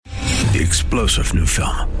The explosive new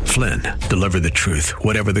film, Flynn, deliver the truth,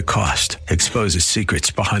 whatever the cost. Exposes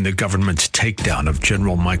secrets behind the government's takedown of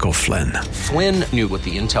General Michael Flynn. Flynn knew what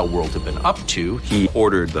the intel world had been up to. He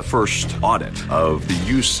ordered the first audit of the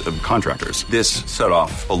use of contractors. This set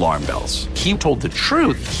off alarm bells. He told the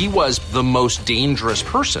truth. He was the most dangerous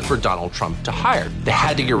person for Donald Trump to hire. They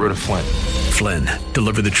had to get rid of Flynn. Flynn,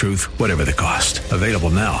 deliver the truth, whatever the cost. Available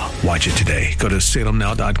now. Watch it today. Go to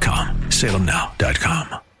salemnow.com.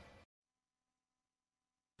 salemnow.com.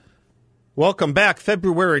 Welcome back.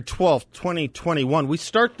 February 12th, 2021. We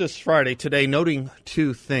start this Friday today noting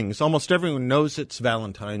two things. Almost everyone knows it's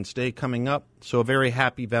Valentine's Day coming up, so a very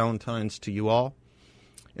happy Valentine's to you all.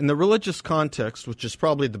 In the religious context, which is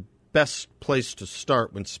probably the best place to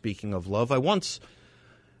start when speaking of love, I once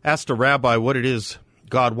asked a rabbi what it is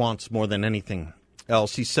God wants more than anything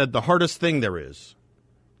else. He said the hardest thing there is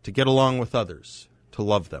to get along with others, to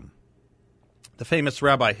love them. The famous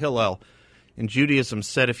Rabbi Hillel in Judaism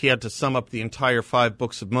said if he had to sum up the entire 5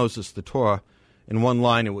 books of Moses, the Torah, in one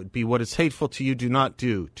line, it would be, what is hateful to you, do not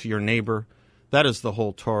do to your neighbor. That is the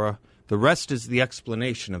whole Torah. The rest is the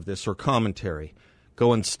explanation of this or commentary.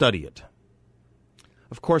 Go and study it.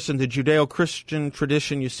 Of course, in the Judeo-Christian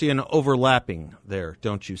tradition, you see an overlapping there,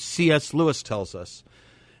 don't you? C.S. Lewis tells us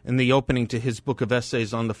in the opening to his book of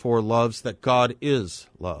essays on the 4 loves that God is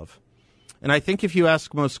love. And I think if you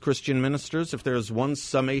ask most Christian ministers if there is one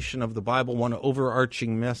summation of the Bible, one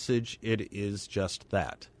overarching message, it is just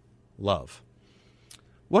that, love.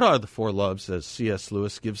 What are the 4 loves as C.S.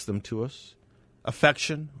 Lewis gives them to us?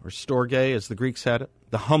 Affection, or storge as the Greeks had it,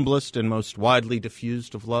 the humblest and most widely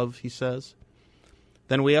diffused of love, he says.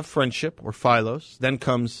 Then we have friendship, or philos. Then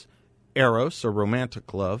comes eros, or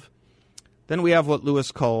romantic love. Then we have what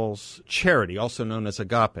Lewis calls charity, also known as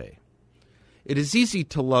agape. It is easy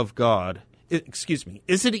to love God.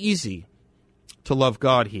 Is it easy to love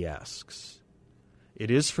God, he asks.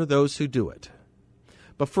 It is for those who do it.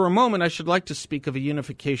 But for a moment, I should like to speak of a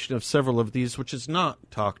unification of several of these, which is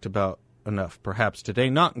not talked about enough, perhaps today,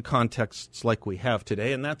 not in contexts like we have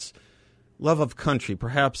today, and that's love of country,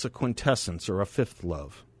 perhaps a quintessence or a 5th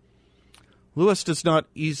love. Lewis does not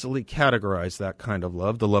easily categorize that kind of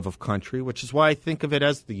love, the love of country, which is why I think of it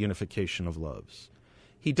as the unification of loves.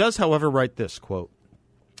 He does, however, write this, quote,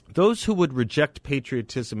 those who would reject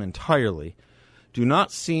patriotism entirely do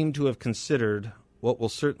not seem to have considered what will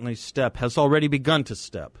certainly has already begun to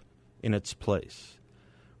step in its place.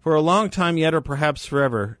 For a long time yet, or perhaps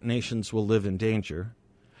forever, nations will live in danger.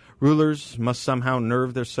 Rulers must somehow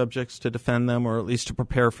nerve their subjects to defend them, or at least to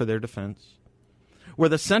prepare for their defense. Where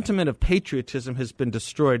the sentiment of patriotism has been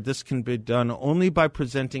destroyed, this can be done only by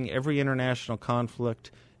presenting every international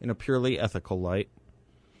conflict in a purely ethical light.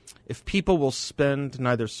 If people will spend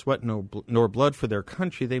neither sweat nor blood for their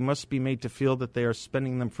country, they must be made to feel that they are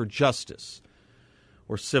spending them for justice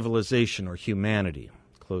or civilization or humanity.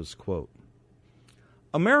 Close quote.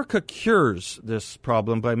 America cures this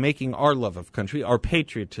problem by making our love of country, our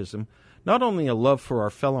patriotism, not only a love for our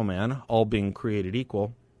fellow man, all being created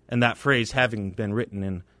equal, and that phrase having been written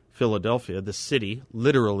in Philadelphia, the city,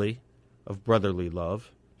 literally, of brotherly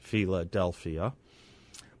love, Philadelphia,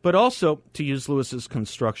 but also, to use Lewis's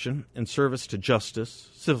construction, in service to justice,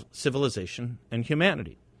 civilization, and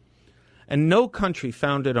humanity. And no country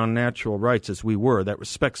founded on natural rights as we were, that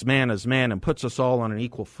respects man as man and puts us all on an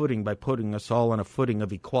equal footing by putting us all on a footing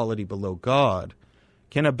of equality below God,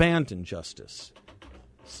 can abandon justice,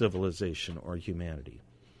 civilization, or humanity.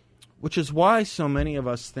 Which is why so many of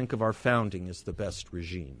us think of our founding as the best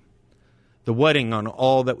regime. The wedding on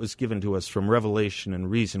all that was given to us from revelation and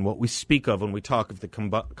reason, what we speak of when we talk of the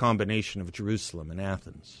combination of Jerusalem and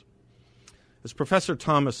Athens. As Professor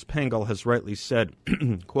Thomas Pangel has rightly said,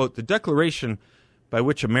 quote, the declaration by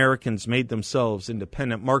which Americans made themselves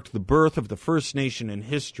independent marked the birth of the first nation in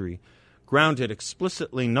history, grounded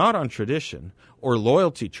explicitly not on tradition or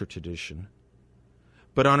loyalty to tradition,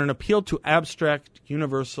 but on an appeal to abstract,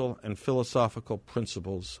 universal, and philosophical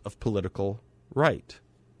principles of political right.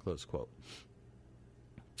 Close quote.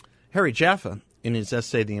 Harry Jaffa, in his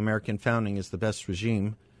essay, The American Founding is the Best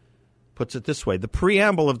Regime, puts it this way. The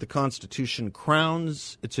preamble of the Constitution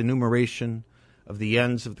crowns its enumeration of the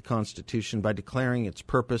ends of the Constitution by declaring its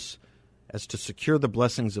purpose as to secure the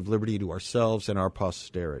blessings of liberty to ourselves and our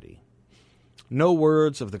posterity. No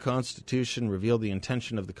words of the Constitution reveal the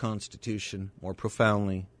intention of the Constitution more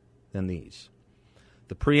profoundly than these.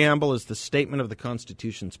 The preamble is the statement of the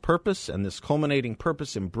Constitution's purpose, and this culminating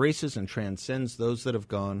purpose embraces and transcends those that have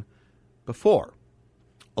gone before.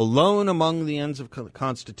 Alone among the ends of the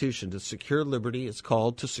Constitution, to secure liberty is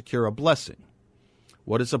called to secure a blessing.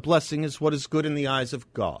 What is a blessing is what is good in the eyes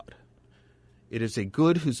of God. It is a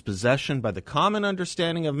good whose possession by the common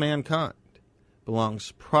understanding of mankind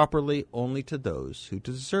belongs properly only to those who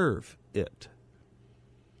deserve it.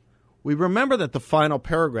 We remember that the final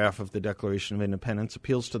paragraph of the Declaration of Independence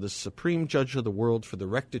appeals to the supreme judge of the world for the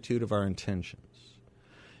rectitude of our intentions.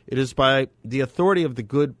 It is by the authority of the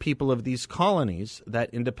good people of these colonies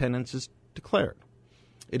that independence is declared.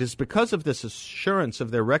 It is because of this assurance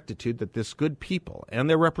of their rectitude that this good people and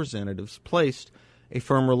their representatives placed a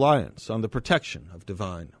firm reliance on the protection of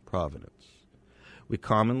divine providence. We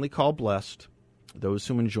commonly call blessed those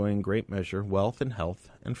whom enjoy in great measure wealth and health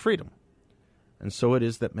and freedom. And so it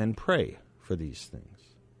is that men pray for these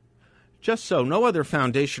things. Just so, no other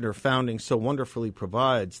foundation or founding so wonderfully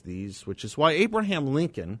provides these, which is why Abraham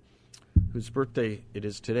Lincoln, whose birthday it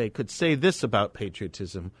is today, could say this about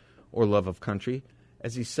patriotism or love of country,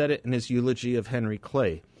 as he said it in his eulogy of Henry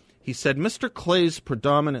Clay. He said, "Mr. Clay's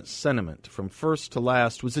predominant sentiment from first to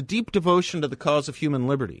last was a deep devotion to the cause of human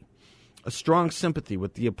liberty, a strong sympathy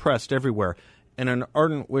with the oppressed everywhere, and an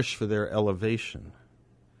ardent wish for their elevation.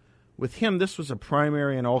 With him, this was a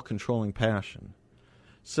primary and all-controlling passion.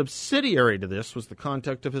 Subsidiary to this was the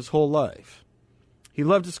conduct of his whole life. He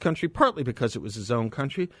loved his country partly because it was his own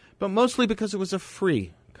country, but mostly because it was a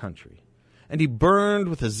free country. And he burned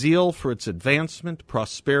with a zeal for its advancement,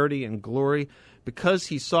 prosperity, and glory, because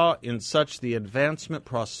he saw in such the advancement,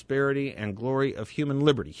 prosperity, and glory of human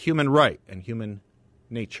liberty, human right, and human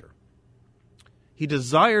nature. He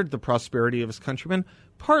desired the prosperity of his countrymen,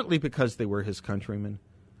 partly because they were his countrymen,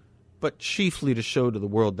 but chiefly to show to the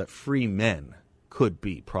world that free men could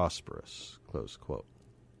be prosperous." Close quote.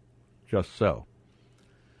 Just so.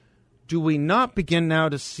 Do we not begin now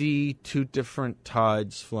to see two different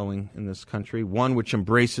tides flowing in this country, one which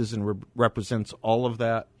embraces and represents all of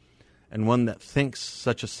that, and one that thinks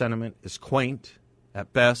such a sentiment is quaint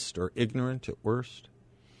at best or ignorant at worst?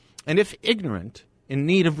 And if ignorant, in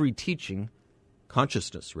need of reteaching,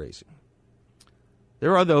 consciousness-raising.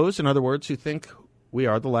 There are those, in other words, who think we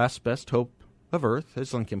are the last best hope of Earth,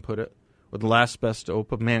 as Lincoln put it, or the last best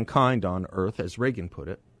hope of mankind on Earth, as Reagan put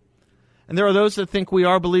it. And there are those that think we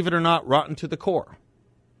are, believe it or not, rotten to the core,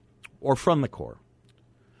 or from the core,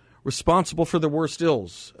 responsible for the worst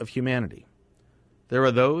ills of humanity. There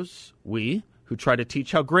are those, we, who try to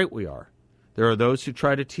teach how great we are. There are those who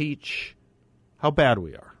try to teach how bad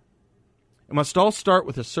we are. It must all start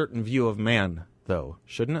with a certain view of man, though,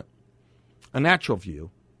 shouldn't it? A natural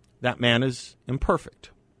view that man is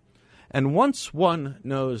imperfect. And once one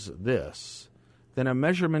knows this, then a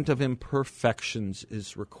measurement of imperfections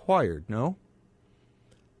is required, no?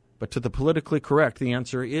 But to the politically correct, the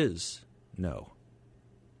answer is no.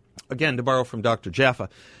 Again, to borrow from Dr. Jaffa,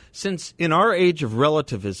 since in our age of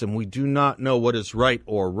relativism we do not know what is right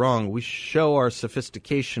or wrong, we show our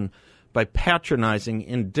sophistication by patronizing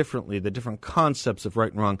indifferently the different concepts of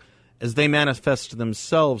right and wrong as they manifest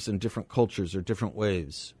themselves in different cultures or different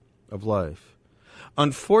ways of life.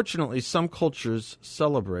 Unfortunately, some cultures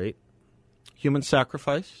celebrate human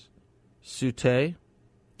sacrifice, sute,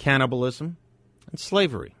 cannibalism, and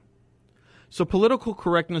slavery. So political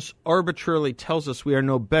correctness arbitrarily tells us we are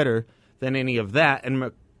no better than any of that,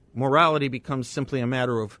 and morality becomes simply a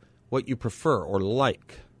matter of what you prefer or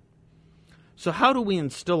like. So how do we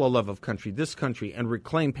instill a love of country, this country, and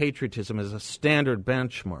reclaim patriotism as a standard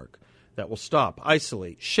benchmark that will stop,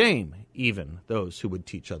 isolate, shame even those who would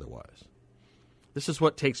teach otherwise? This is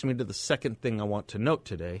what takes me to the second thing I want to note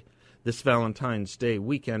today. This Valentine's Day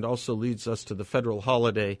weekend also leads us to the federal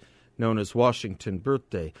holiday known as Washington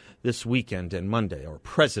Birthday this weekend and Monday, or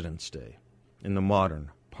President's Day in the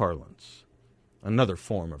modern parlance. Another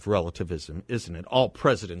form of relativism, isn't it? All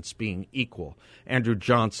presidents being equal. Andrew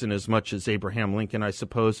Johnson as much as Abraham Lincoln, I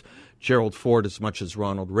suppose. Gerald Ford as much as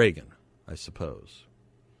Ronald Reagan, I suppose.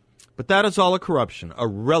 But that is all a corruption, a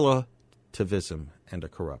relativism and a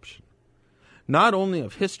corruption. Not only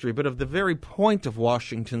of history, but of the very point of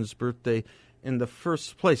Washington's birthday in the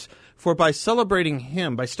first place. For by celebrating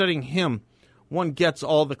him, by studying him, one gets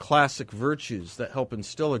all the classic virtues that help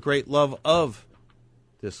instill a great love of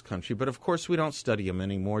this country. But of course we don't study him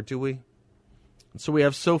anymore, do we? And so we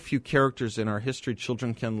have so few characters in our history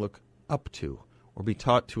children can look up to or be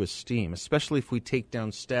taught to esteem, especially if we take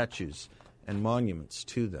down statues and monuments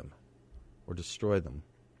to them or destroy them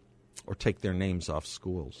or take their names off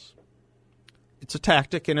schools. It's a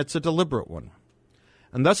tactic, and it's a deliberate one.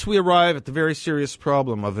 And thus we arrive at the very serious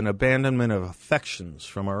problem of an abandonment of affections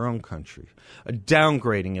from our own country, a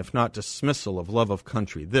downgrading, if not dismissal, of love of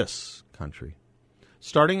country, this country,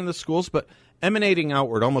 starting in the schools, but emanating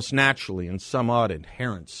outward almost naturally in some odd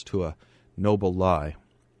adherence to a noble lie.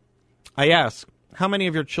 I ask, how many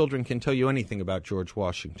of your children can tell you anything about George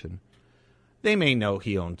Washington? They may know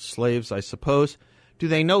he owned slaves, I suppose. Do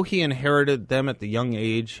they know he inherited them at the young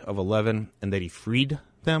age of 11 and that he freed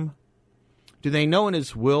them? Do they know in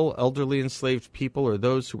his will elderly enslaved people or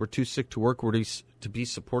those who were too sick to work were to be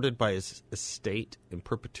supported by his estate in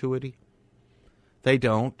perpetuity? They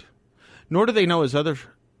don't. Nor do they know his other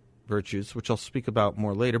virtues, which I'll speak about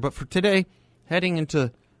more later. But for today, heading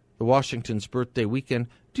into the Washington's birthday weekend,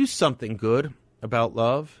 do something good about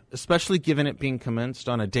love, especially given it being commenced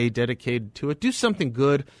on a day dedicated to it. Do something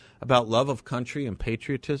good about love of country and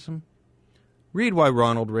patriotism. Read why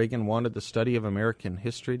Ronald Reagan wanted the study of American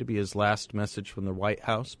history to be his last message from the White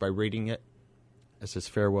House by reading it as his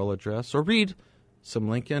farewell address. Or read some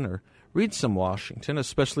Lincoln or read some Washington,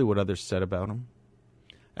 especially what others said about him.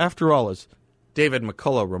 After all, as David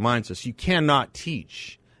McCullough reminds us, you cannot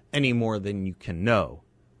teach any more than you can know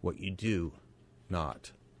what you do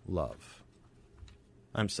not love.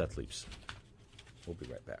 I'm Seth Leibsohn. We'll be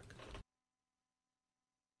right back.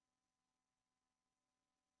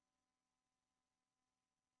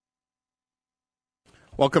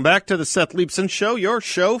 Welcome back to the Seth Leibsohn Show, your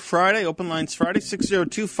show, Friday, Open Lines Friday,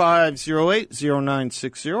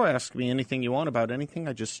 602-508-0960. Ask me anything you want about anything.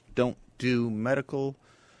 I just don't do medical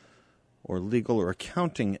or legal or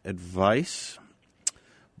accounting advice.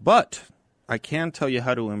 But I can tell you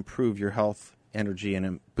how to improve your health, energy,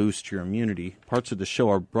 and boost your immunity. Parts of the show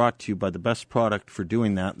are brought to you by the best product for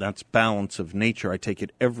doing that. That's Balance of Nature. I take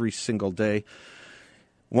it every single day.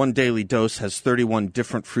 One daily dose has 31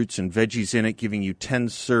 different fruits and veggies in it, giving you 10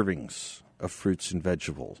 servings of fruits and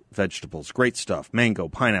vegetables. Great stuff. Mango,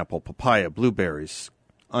 pineapple, papaya, blueberries,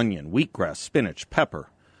 onion, wheatgrass, spinach, pepper,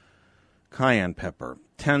 cayenne pepper.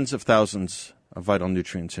 Tens of thousands of vital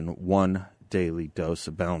nutrients in one daily dose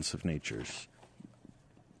of Balance of Nature's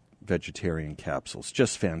vegetarian capsules.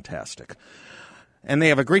 Just fantastic. And they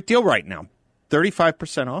have a great deal right now.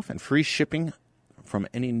 35% off and free shipping from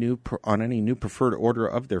any new preferred order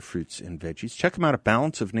of their fruits and veggies. Check them out at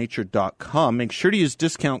balanceofnature.com. Make sure to use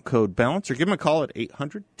discount code BALANCE or give them a call at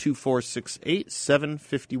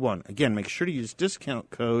 800-2468-751. Again, make sure to use discount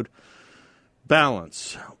code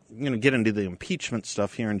BALANCE. I'm going to get into the impeachment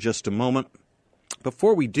stuff here in just a moment.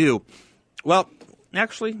 Before we do, well,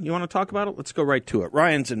 actually, you want to talk about it? Let's go right to it.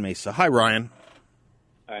 Ryan's in Mesa. Hi, Ryan.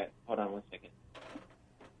 All right, hold on 1 second.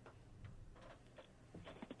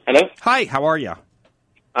 Hello? Hi, how are you?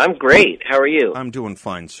 I'm great. How are you? I'm doing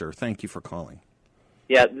fine, sir. Thank you for calling.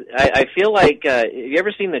 Yeah, I feel like, have you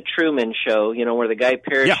ever seen the Truman Show, you know, where the guy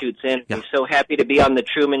parachutes in? Yeah. He's so happy to be on the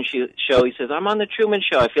Truman Show. He says, I'm on the Truman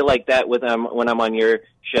Show. I feel like that when I'm on your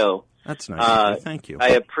show. That's nice. Thank you.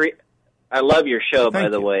 I love your show, by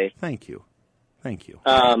the way. Thank you. Thank you.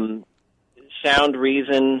 Sound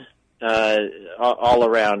reason all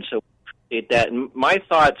around, so appreciate that. And my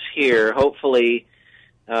thoughts here, hopefully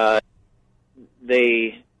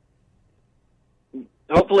they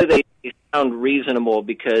sound reasonable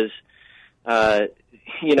because,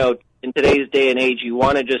 you know, in today's day and age, you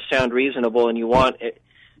want to just sound reasonable and you want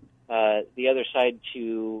the other side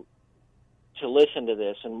to listen to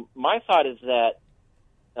this. And my thought is that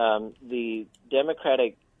the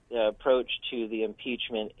Democratic approach to the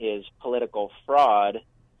impeachment is political fraud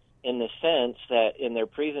in the sense that in their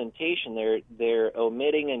presentation they're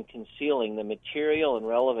omitting and concealing the material and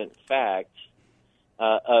relevant facts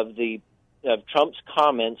of Trump's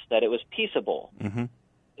comments that it was peaceable,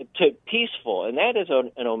 peaceful, and that is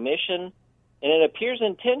an omission, and it appears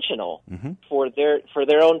intentional for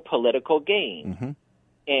their own political gain,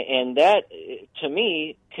 and that to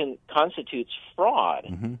me constitutes fraud,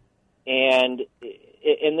 and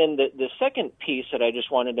then the second piece that I just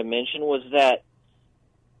wanted to mention was that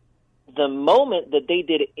the moment that they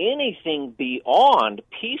did anything beyond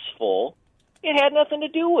peaceful, it had nothing to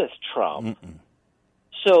do with Trump.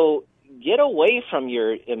 So get away from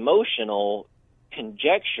your emotional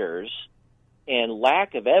conjectures and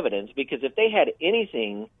lack of evidence, because if they had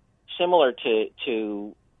anything similar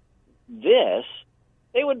to this,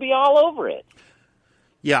 they would be all over it.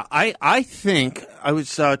 Yeah, I think I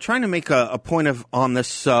was trying to make a point on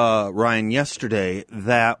this, Ryan, yesterday,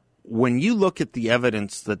 that when you look at the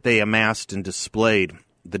evidence that they amassed and displayed,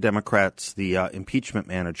 the Democrats, the impeachment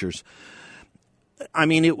managers, I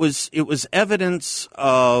mean, it was evidence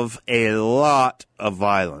of a lot of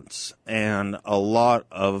violence and a lot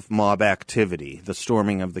of mob activity, the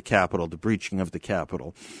storming of the Capitol, the breaching of the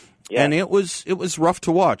Capitol. Yeah. And it was rough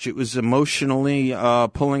to watch. It was emotionally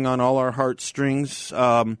pulling on all our heartstrings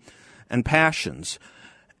and passions.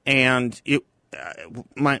 And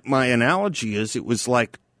my analogy is it was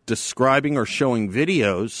like describing or showing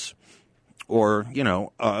videos or,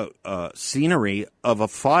 scenery of a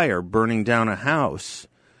fire burning down a house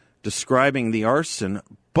describing the arson,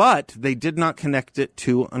 but they did not connect it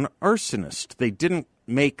to an arsonist. They didn't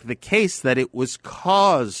make the case that it was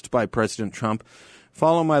caused by President Trump.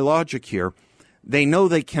 Follow my logic here. They know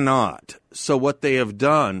they cannot. So what they have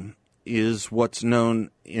done is what's known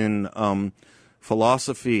in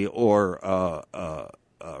philosophy or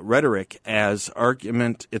rhetoric as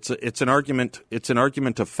argument. It's an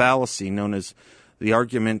argument of fallacy known as the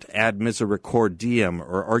argument ad misericordiam,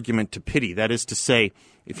 or argument to pity. That is to say,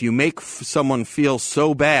 if you make someone feel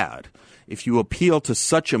so bad, if you appeal to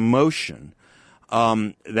such emotion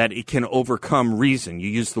that it can overcome reason, you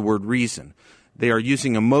use the word reason. They are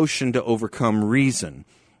using emotion to overcome reason.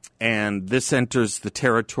 And this enters the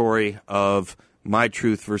territory of my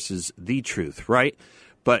truth versus the truth, right?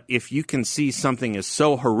 But if you can see something is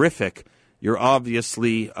so horrific, you're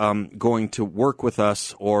obviously going to work with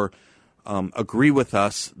us or agree with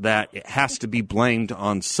us that it has to be blamed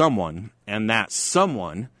on someone, and that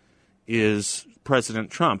someone is President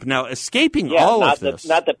Trump. Now, escaping all of this...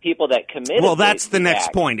 not the people that committed. Well, that's the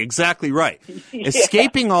next point. Exactly right. Yeah.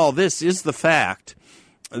 Escaping all this is the fact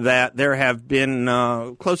that there have been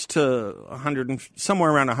close to 100,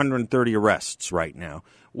 somewhere around 130 arrests right now.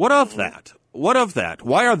 What of that? What of that?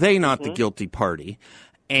 Why are they not the guilty party?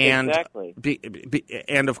 And exactly.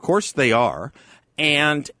 And of course they are.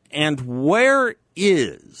 And where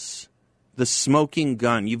is the smoking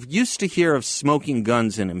gun? You've used to hear of smoking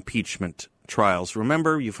guns in impeachment trials.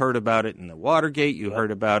 Remember, you've heard about it in the Watergate. You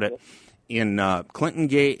heard about it in Clinton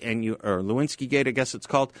Gate or Lewinsky Gate, I guess it's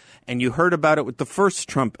called. And you heard about it with the first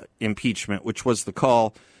Trump impeachment, which was the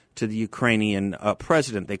call to the Ukrainian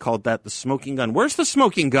president. They called that the smoking gun. Where's the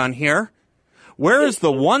smoking gun here? Where is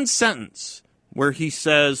the one sentence where he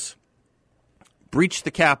says, breach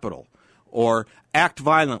the Capitol or act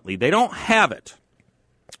violently? They don't have it.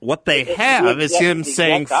 What they have is him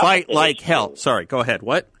saying, fight like hell. Sorry, go ahead.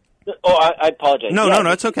 What? Oh, I apologize. No,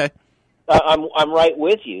 it's okay. I'm right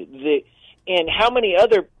with you. And how many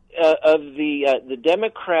other of the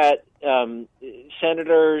Democrat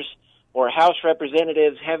senators or House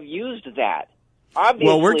representatives have used that? Obviously,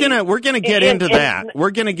 well, we're gonna get into that.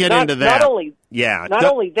 We're gonna get into that. Not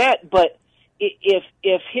only that, but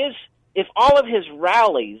if all of his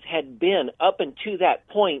rallies had been up until that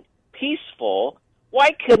point peaceful,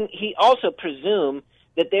 why couldn't he also presume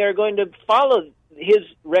that they are going to follow his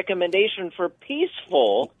recommendation for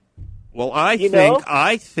peaceful? Well,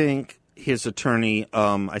 I think his attorney,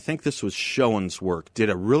 I think this was Schoen's work, did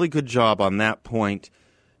a really good job on that point.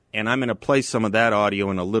 And I'm going to play some of that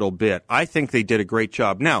audio in a little bit. I think they did a great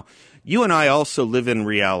job. Now, you and I also live in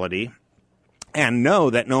reality and know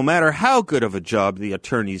that no matter how good of a job the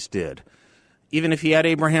attorneys did, even if he had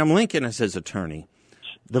Abraham Lincoln as his attorney,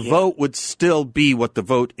 the vote would still be what the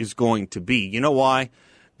vote is going to be. You know why?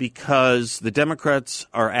 Because the Democrats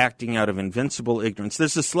are acting out of invincible ignorance.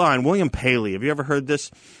 There's this line, William Paley, have you ever heard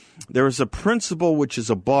this? There is a principle which is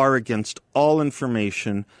a bar against all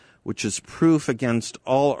information, which is proof against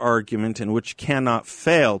all argument, and which cannot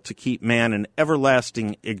fail to keep man in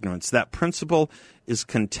everlasting ignorance. That principle is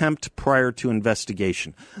contempt prior to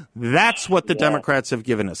investigation. That's what the Democrats have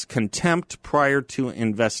given us, contempt prior to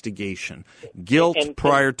investigation, guilt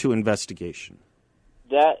prior to investigation.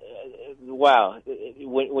 Wow.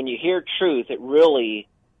 When you hear truth, it really,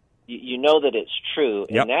 you know that it's true.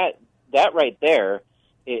 Yep. And that right there,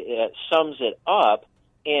 it sums it up,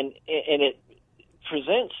 and it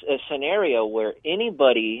presents a scenario where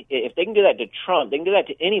anybody, if they can do that to Trump, they can do that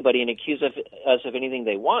to anybody and accuse us of anything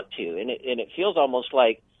they want to. And it feels almost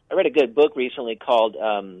like, I read a good book recently called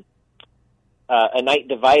A Night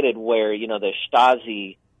Divided, where, the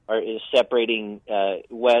Stasi is separating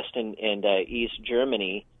West and East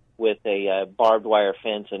Germany with a barbed wire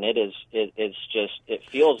fence, and it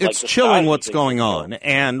feels like it's chilling what's going on.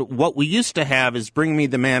 And what we used to have is bring me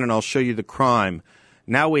the man and I'll show you the crime.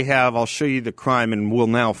 Now we have, I'll show you the crime and we'll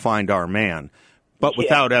now find our man. But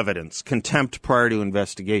without evidence, contempt prior to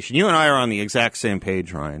investigation. You and I are on the exact same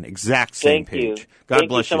page, Ryan. Exact same page. You. God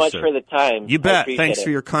bless you, so much sir. for the time. You bet. Thanks for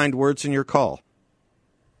your kind words and your call.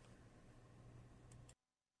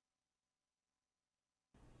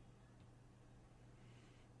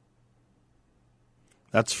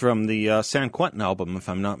 That's from the San Quentin album, if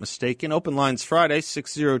I'm not mistaken. Open Lines Friday,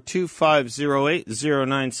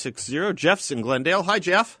 602-508-0960. Jeff's in Glendale. Hi,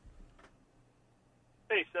 Jeff.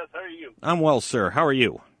 Hey, Seth. How are you? I'm well, sir. How are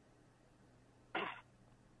you?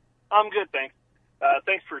 I'm good, thanks.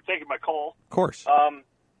 Thanks for taking my call. Of course. So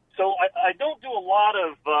I don't do a lot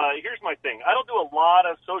of, here's my thing. I don't do a lot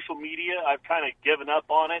of social media. I've kind of given up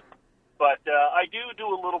on it. But I do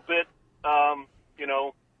a little bit,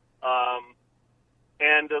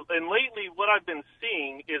 And lately, what I've been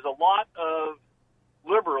seeing is a lot of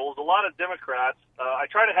liberals, a lot of Democrats. I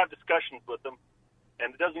try to have discussions with them,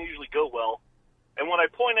 and it doesn't usually go well. And when I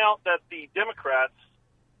point out that the Democrats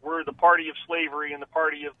were the party of slavery and the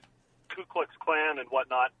party of Ku Klux Klan and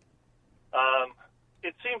whatnot,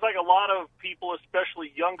 it seems like a lot of people,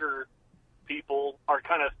 especially younger people, are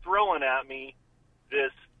kind of throwing at me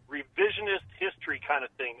this revisionist history kind of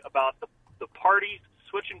thing about the parties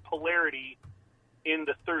switching polarity in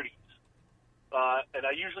the 30s. And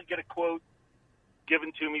I usually get a quote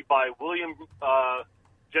given to me by William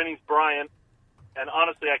Jennings Bryan, and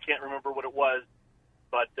honestly, I can't remember what it was.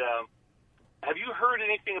 But have you heard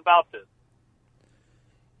anything about this?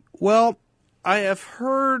 Well, I have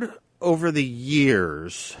heard over the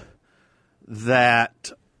years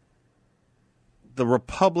that the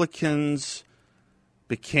Republicans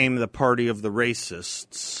became the party of the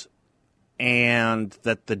racists and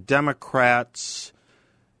that the Democrats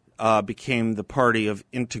became the party of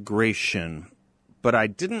integration. But I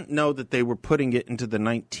didn't know that they were putting it into the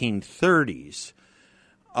 1930s.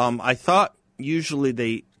 I thought usually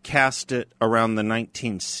they cast it around the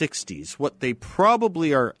 1960s. What they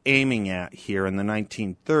probably are aiming at here in the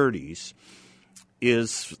 1930s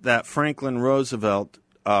is that Franklin Roosevelt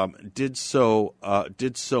did so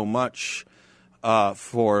much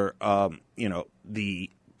for the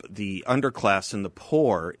underclass and the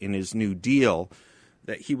poor in his New Deal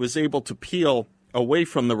that he was able to peel away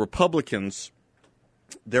from the Republicans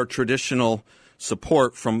their traditional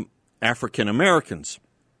support from African Americans.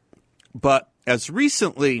 But as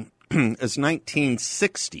recently as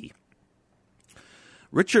 1960,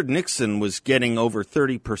 Richard Nixon was getting over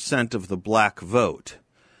 30% of the black vote.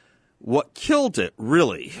 What killed it,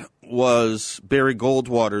 really, was Barry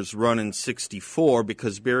Goldwater's run in 64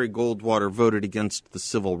 because Barry Goldwater voted against the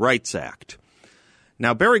Civil Rights Act.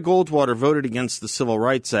 Now, Barry Goldwater voted against the Civil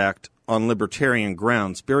Rights Act on libertarian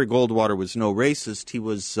grounds. Barry Goldwater was no racist. He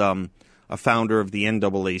was a founder of the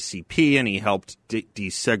NAACP, and he helped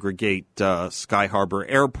desegregate Sky Harbor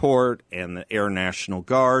Airport and the Air National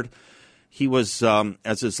Guard. He was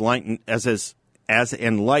as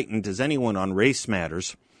enlightened as anyone on race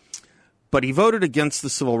matters. But he voted against the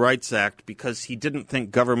Civil Rights Act because he didn't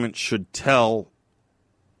think government should tell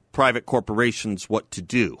private corporations what to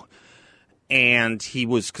do. And he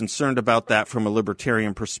was concerned about that from a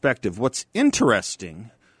libertarian perspective. What's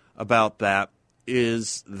interesting about that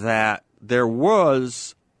is that there were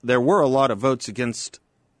a lot of votes against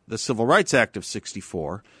the Civil Rights Act of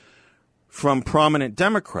 64 from prominent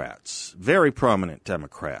Democrats, very prominent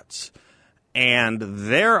Democrats. And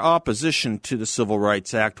their opposition to the Civil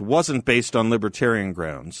Rights Act wasn't based on libertarian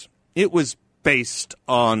grounds. It was based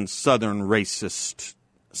on Southern racist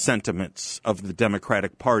sentiments of the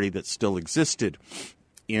Democratic Party that still existed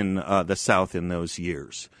in the South in those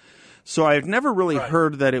years. So I've never really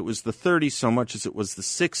heard that it was the 30s so much as it was the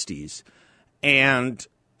 60s. And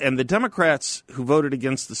the Democrats who voted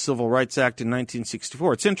against the Civil Rights Act in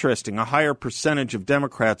 1964, it's interesting, a higher percentage of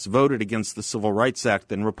Democrats voted against the Civil Rights Act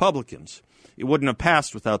than Republicans. It wouldn't have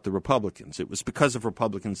passed without the Republicans. It was because of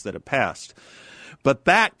Republicans that it passed. But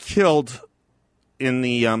that killed, in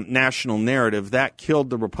the national narrative, that killed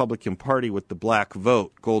the Republican Party with the black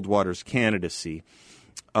vote, Goldwater's candidacy,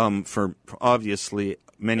 for obviously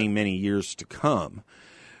many, many years to come.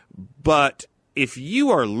 But if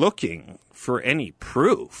you are looking for any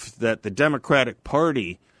proof that the Democratic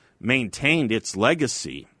Party maintained its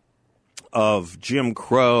legacy of Jim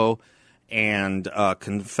Crow and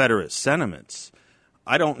Confederate sentiments,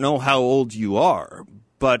 I don't know how old you are,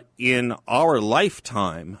 but in our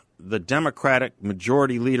lifetime, the Democratic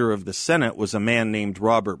majority leader of the Senate was a man named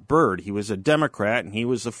Robert Byrd. He was a Democrat, and he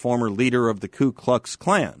was a former leader of the Ku Klux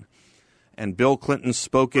Klan. And Bill Clinton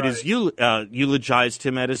spoke at his eulogized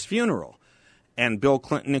him at his funeral. And Bill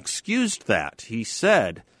Clinton excused that. He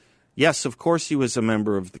said, yes, of course he was a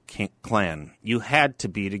member of the Klan. You had to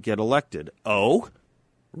be to get elected. Oh,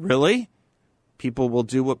 really? People will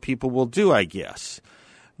do what people will do, I guess.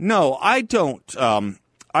 No, I don't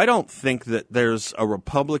think that there's a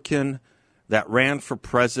Republican that ran for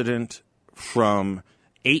president from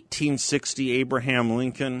 1860 Abraham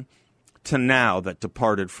Lincoln to now that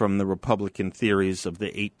departed from the Republican theories of the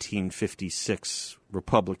 1856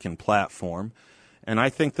 Republican platform. And I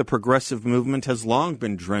think the progressive movement has long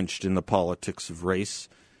been drenched in the politics of race.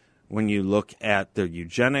 When you look at the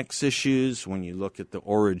eugenics issues, when you look at the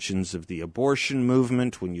origins of the abortion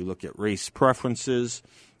movement, when you look at race preferences,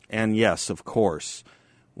 and yes, of course,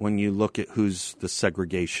 when you look at who's the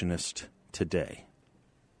segregationist today.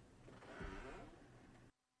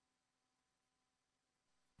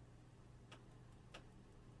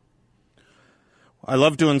 I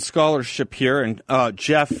love doing scholarship here, and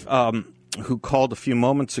Jeff, who called a few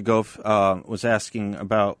moments ago, was asking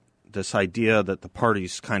about this idea that the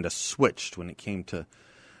parties kind of switched when it came to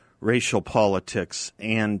racial politics.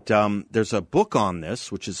 And there's a book on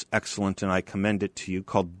this, which is excellent, and I commend it to you,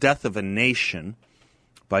 called Death of a Nation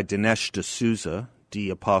by Dinesh D'Souza,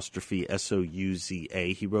 D''Souza.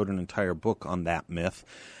 He wrote an entire book on that myth.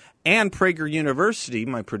 And Prager University,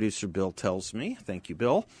 my producer Bill tells me, thank you,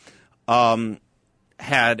 Bill,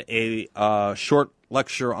 had a short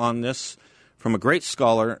lecture on this from a great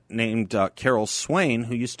scholar named Carol Swain,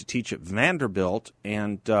 who used to teach at Vanderbilt.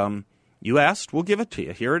 And you asked, we'll give it to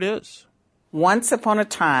you. Here it is. Once upon a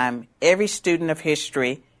time, every student of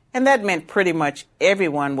history, and that meant pretty much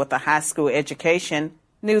everyone with a high school education,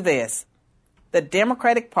 knew this. The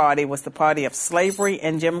Democratic Party was the party of slavery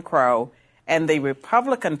and Jim Crow, and the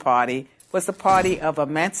Republican Party was the party of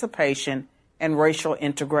emancipation and racial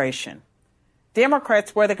integration.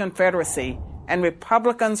 Democrats were the Confederacy, and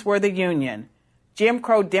Republicans were the Union. Jim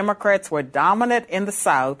Crow Democrats were dominant in the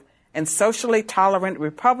South, and socially tolerant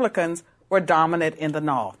Republicans were dominant in the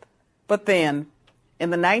North. But then,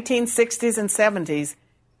 in the 1960s and 70s,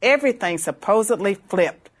 everything supposedly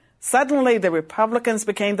flipped. Suddenly, the Republicans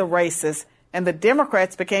became the racists, and the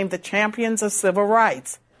Democrats became the champions of civil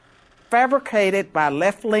rights. Fabricated by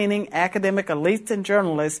left-leaning academic elites and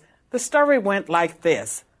journalists, the story went like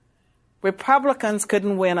this. Republicans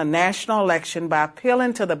couldn't win a national election by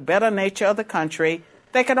appealing to the better nature of the country.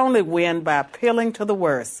 They could only win by appealing to the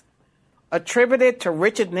worst. Attributed to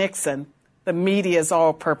Richard Nixon, the media's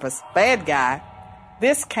all-purpose bad guy,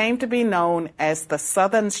 this came to be known as the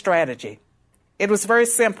Southern Strategy. It was very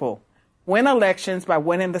simple. Win elections by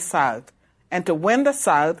winning the South. And to win the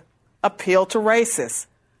South, appeal to racists.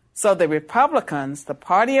 So the Republicans, the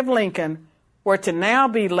party of Lincoln, were to now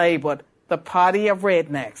be labeled the party of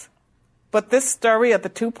rednecks. But this story of the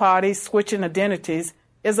two parties switching identities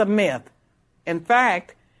is a myth. In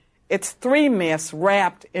fact, it's three myths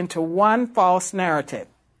wrapped into one false narrative.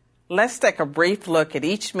 Let's take a brief look at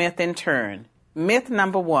each myth in turn. Myth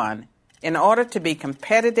number one, in order to be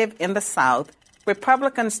competitive in the South,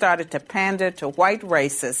 Republicans started to pander to white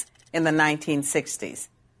racists in the 1960s.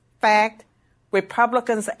 Fact,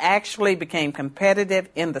 Republicans actually became competitive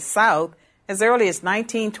in the South as early as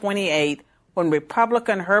 1928 when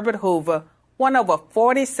Republican Herbert Hoover won over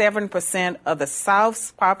 47% of the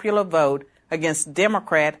South's popular vote against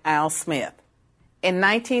Democrat Al Smith. In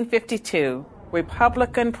 1952,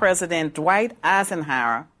 Republican President Dwight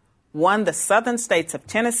Eisenhower won the southern states of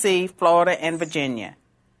Tennessee, Florida, and Virginia.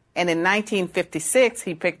 And in 1956,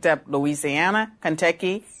 he picked up Louisiana,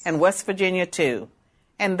 Kentucky, and West Virginia, too.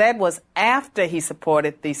 And that was after he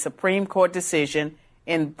supported the Supreme Court decision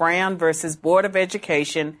in Brown versus Board of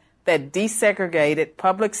Education that desegregated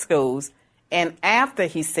public schools, and after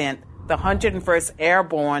he sent the 101st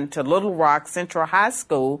Airborne to Little Rock Central High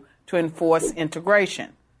School to enforce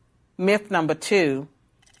integration. Myth number two,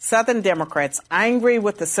 Southern Democrats, angry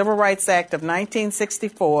with the Civil Rights Act of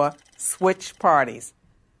 1964, switched parties.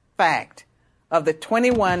 Fact, of the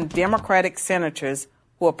 21 Democratic senators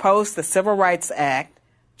who opposed the Civil Rights Act,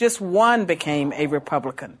 just one became a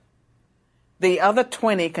Republican. The other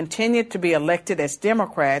 20 continued to be elected as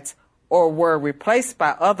Democrats or were replaced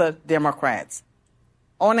by other Democrats.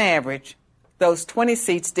 On average, those 20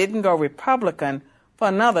 seats didn't go Republican for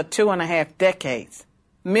another 2.5 decades.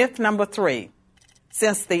 Myth number three,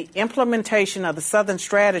 since the implementation of the Southern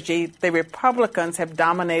Strategy, the Republicans have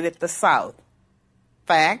dominated the South.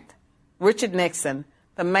 Fact, Richard Nixon,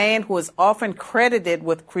 the man who is often credited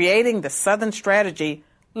with creating the Southern Strategy,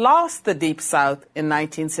 lost the Deep South in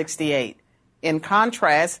 1968. In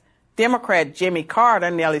contrast, Democrat Jimmy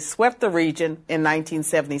Carter nearly swept the region in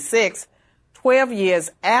 1976, 12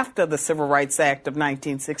 years after the Civil Rights Act of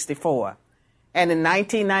 1964. And in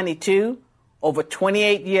 1992, over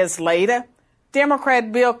 28 years later,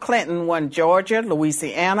 Democrat Bill Clinton won Georgia,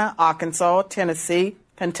 Louisiana, Arkansas, Tennessee,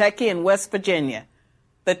 Kentucky, and West Virginia.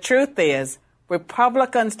 The truth is,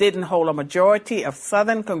 Republicans didn't hold a majority of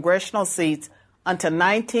Southern congressional seats until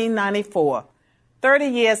 1994, 30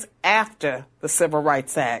 years after the Civil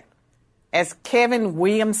Rights Act. As Kevin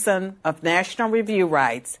Williamson of National Review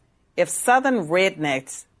writes, if Southern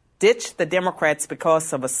rednecks ditched the Democrats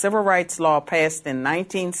because of a civil rights law passed in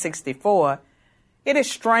 1964, it is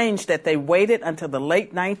strange that they waited until the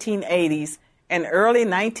late 1980s and early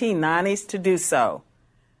 1990s to do so.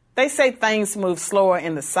 They say things move slower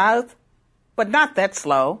in the South, but not that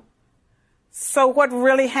slow. So what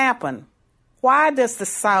really happened? Why does the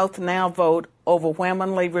South now vote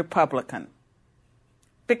overwhelmingly Republican?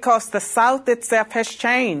 Because the South itself has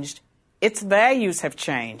changed. Its values have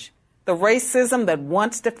changed. The racism that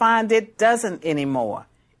once defined it doesn't anymore.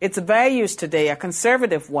 Its values today are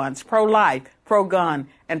conservative ones, pro-life, pro-gun,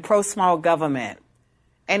 and pro-small government.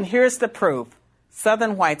 And here's the proof.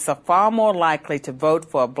 Southern whites are far more likely to vote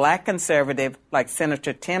for a black conservative like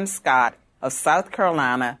Senator Tim Scott of South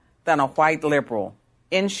Carolina than a white liberal.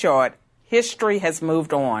 In short, history has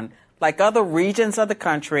moved on. Like other regions of the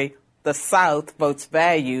country, the South votes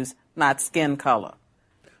values, not skin color.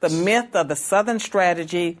 The myth of the Southern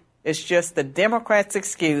strategy is just the Democrats'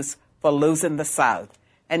 excuse for losing the South,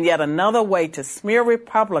 and yet another way to smear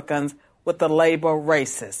Republicans with the label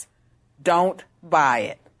racist. Don't buy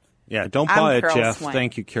it. Yeah, don't buy it, Carol Jeff. Swain.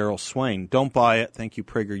 Thank you, Carol Swain. Don't buy it. Thank you,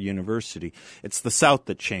 Prager University. It's the South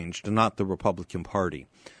that changed, not the Republican Party.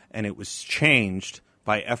 And it was changed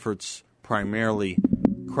by efforts primarily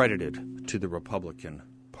credited to the Republican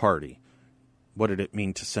Party. What did it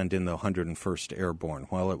mean to send in the 101st Airborne?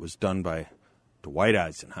 Well, it was done by Dwight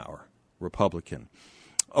Eisenhower, Republican.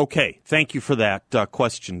 Okay, thank you for that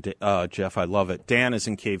question, Jeff. I love it. Dan is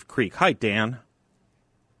in Cave Creek. Hi, Dan.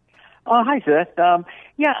 Hi, Seth. I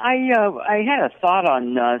had a thought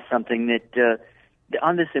on something that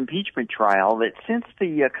on this impeachment trial, that since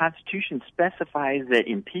the Constitution specifies that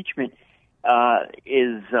impeachment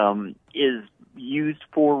is used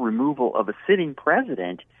for removal of a sitting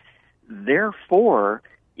president, therefore,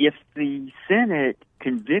 if the Senate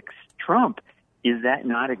convicts Trump, is that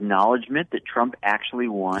not acknowledgement that Trump actually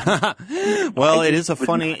won? Well, it is a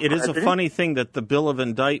funny thing that the bill of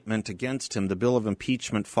indictment against him, the bill of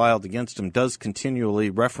impeachment filed against him, does continually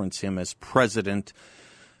reference him as President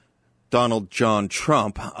Donald John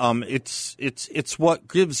Trump. It's what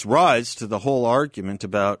gives rise to the whole argument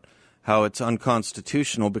about how it's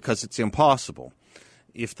unconstitutional, because it's impossible.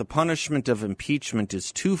 If the punishment of impeachment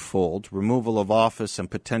is twofold, removal of office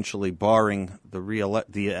and potentially barring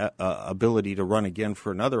the ability to run again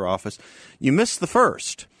for another office, you miss the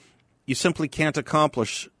first. You simply can't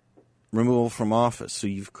accomplish removal from office. So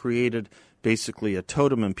you've created basically a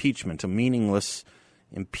totem impeachment, a meaningless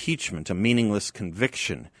impeachment, a meaningless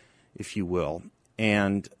conviction, if you will.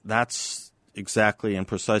 And that's exactly and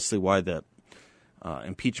precisely why the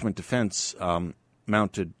impeachment defense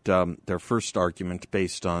mounted their first argument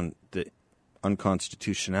based on the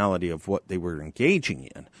unconstitutionality of what they were engaging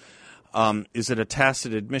in. Is it a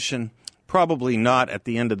tacit admission? Probably not at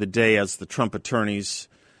the end of the day, as the Trump attorneys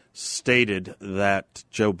stated that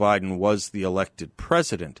Joe Biden was the elected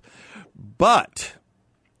president. But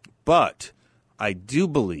I do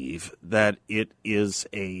believe that it is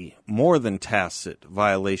a more than tacit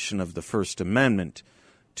violation of the First Amendment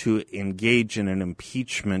to engage in an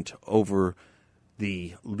impeachment over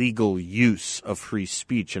the legal use of free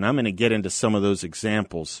speech. And I'm going to get into some of those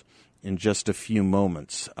examples in just a few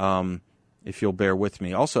moments, if you'll bear with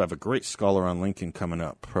me. Also have a great scholar on Lincoln coming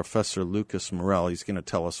up, Professor Lucas Morell. He's going to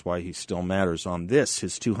tell us why he still matters on this,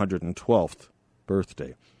 his 212th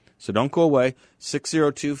birthday. So don't go away.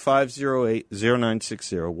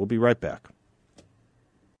 602-508-0960. We'll be right back.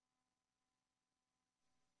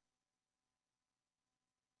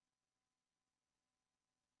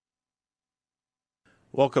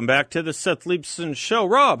 Welcome back to the Seth Leibsohn Show.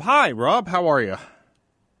 Rob, hi. Rob, how are you?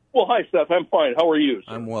 Well, hi, Seth. I'm fine. How are you,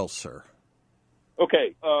 sir? I'm well, sir.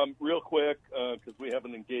 Okay, real quick, because we have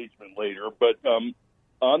an engagement later, but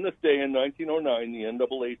on this day in 1909, the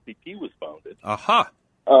NAACP was founded. Aha.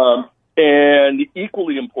 And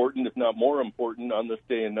equally important, if not more important, on this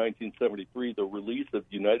day in 1973, the release of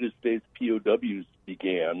United States POWs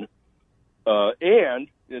began. And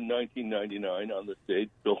in 1999, on this day,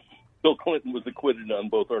 Bill Clinton was acquitted on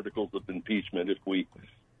both articles of impeachment, if we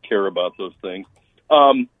care about those things.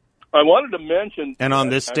 I wanted to mention... And on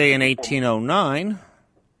this day in 1809...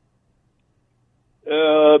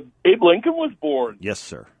 Abe Lincoln was born. Yes,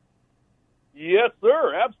 sir. Yes,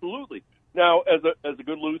 sir, absolutely. Now, as a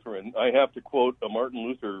good Lutheran, I have to quote a Martin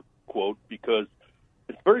Luther quote because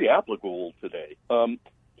it's very applicable today.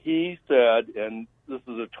 He said, and this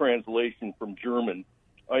is a translation from German,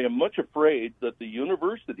 "I am much afraid that the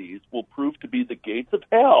universities will prove to be the gates of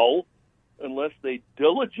hell unless they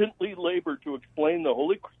diligently labor to explain the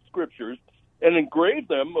Holy Scriptures and engrave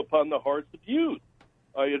them upon the hearts of youth.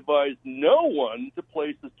 I advise no one to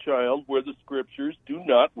place his child where the Scriptures do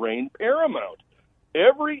not reign paramount.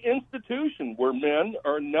 Every institution where men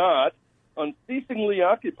are not unceasingly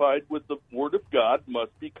occupied with the Word of God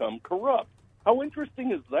must become corrupt." How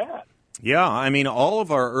interesting is that? Yeah, I mean, all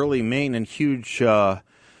of our early main and huge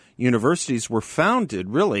universities were founded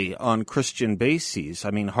really on Christian bases.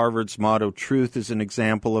 I mean, Harvard's motto, "Truth," is an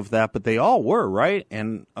example of that, but they all were, right?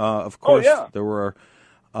 And, of course, there were,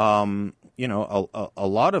 a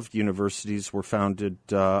lot of universities were founded,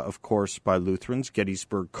 of course, by Lutherans.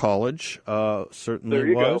 Gettysburg College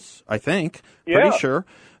certainly was, I think. Pretty sure.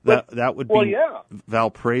 That would be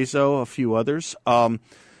Valparaiso, a few others.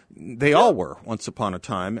 They all were once upon a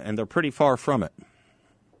time, and they're pretty far from it.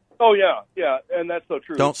 Oh, yeah, and that's so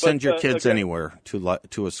true. Don't send your kids anywhere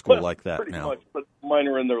to a school like that pretty now. Much, but mine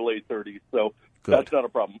are in their late 30s, so Good. That's not a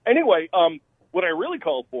problem. Anyway, what I really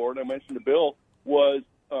called for, and I mentioned to Bill, was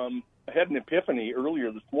I had an epiphany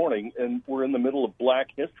earlier this morning, and we're in the middle of Black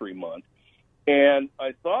History Month, and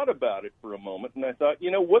I thought about it for a moment, and I thought,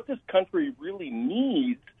 what this country really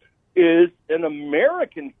needs is an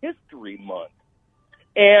American History Month.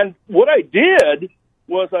 And what I did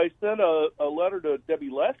was I sent a letter to Debbie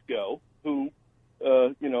Lesko, who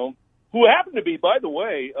happened to be, by the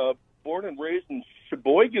way, born and raised in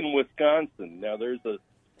Sheboygan, Wisconsin. Now, there's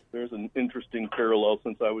an interesting parallel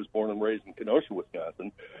since I was born and raised in Kenosha,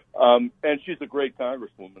 Wisconsin. And she's a great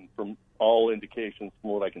congresswoman from all indications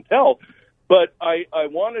from what I can tell. But I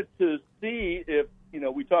wanted to see if,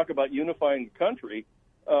 we talk about unifying the country,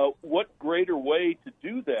 what greater way to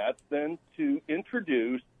do that than to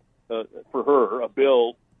introduce, for her, a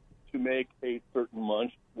bill to make a certain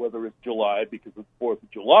month, whether it's July because it's 4th of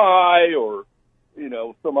July or,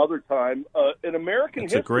 some other time, an American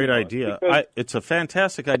history. It's a great idea. It's a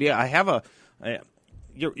fantastic idea. I have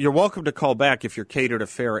you're welcome to call back if your catered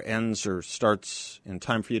affair ends or starts in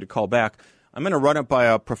time for you to call back. I'm going to run it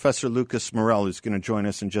by Professor Lucas Morell, who's going to join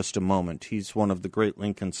us in just a moment. He's one of the great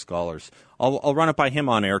Lincoln scholars. I'll run it by him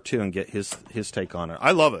on air, too, and get his take on it.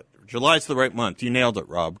 I love it. July's the right month. You nailed it,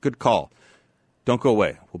 Rob. Good call. Don't go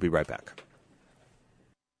away. We'll be right back.